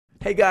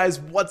Hey guys,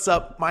 what's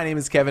up? My name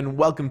is Kevin.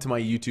 Welcome to my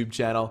YouTube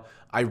channel.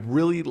 I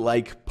really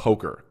like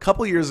poker. A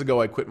couple years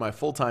ago, I quit my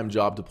full-time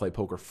job to play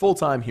poker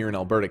full-time here in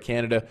Alberta,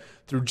 Canada.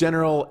 Through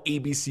general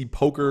ABC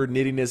poker,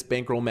 nittiness,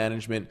 bankroll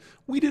management,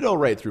 we did all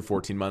right through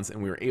 14 months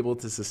and we were able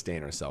to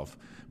sustain ourselves.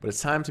 But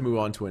it's time to move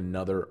on to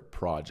another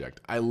project.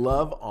 I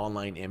love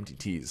online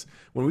MTTs.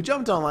 When we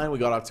jumped online, we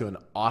got off to an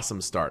awesome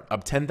start,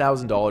 up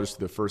 $10,000 to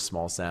the first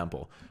small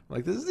sample. I'm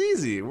like, this is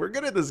easy. We're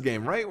good at this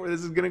game, right?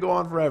 This is going to go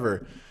on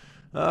forever.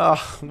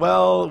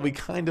 Well, we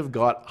kind of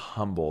got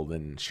humbled,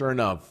 and sure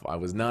enough, I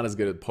was not as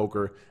good at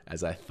poker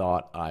as I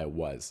thought I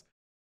was.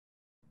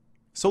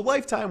 So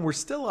lifetime, we're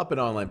still up in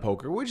online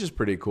poker, which is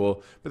pretty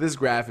cool, but this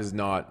graph is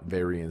not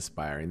very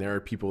inspiring. There are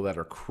people that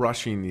are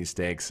crushing these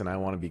stakes, and I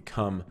want to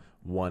become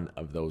one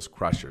of those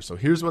crushers. So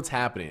here's what's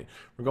happening.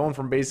 We're going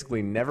from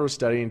basically never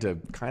studying to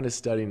kind of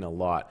studying a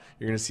lot.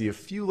 You're going to see a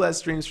few less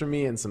streams from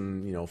me and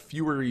some,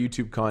 fewer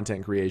YouTube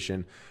content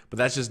creation, but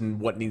that's just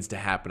what needs to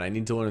happen. I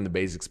need to learn the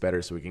basics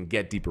better so we can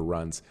get deeper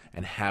runs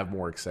and have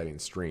more exciting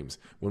streams.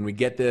 When we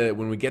get the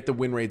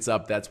win rates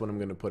up, that's when I'm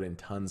going to put in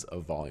tons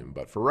of volume.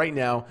 But for right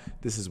now,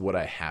 this is what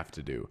I have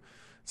to do.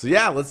 So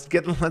yeah,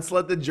 let's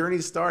let the journey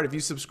start. If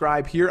you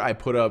subscribe here, I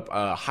put up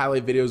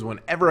highlight videos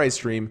whenever I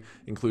stream,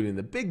 including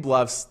the big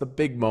bluffs, the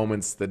big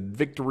moments, the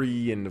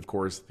victory, and of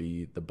course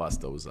the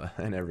bustos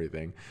and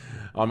everything.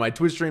 On my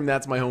Twitch stream,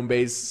 that's my home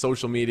base.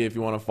 Social media, if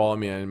you want to follow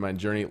me on my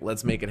journey,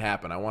 let's make it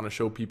happen. I want to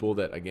show people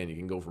that, again, you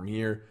can go from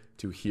here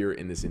to here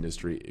in this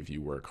industry if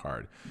you work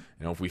hard.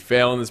 And if we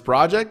fail in this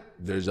project,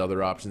 there's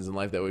other options in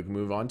life that we can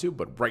move on to.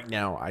 But right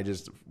now, I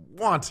just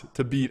want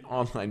to beat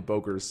online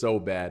poker so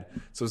bad.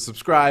 So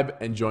subscribe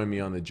and join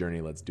me on the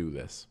journey. Let's do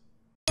this.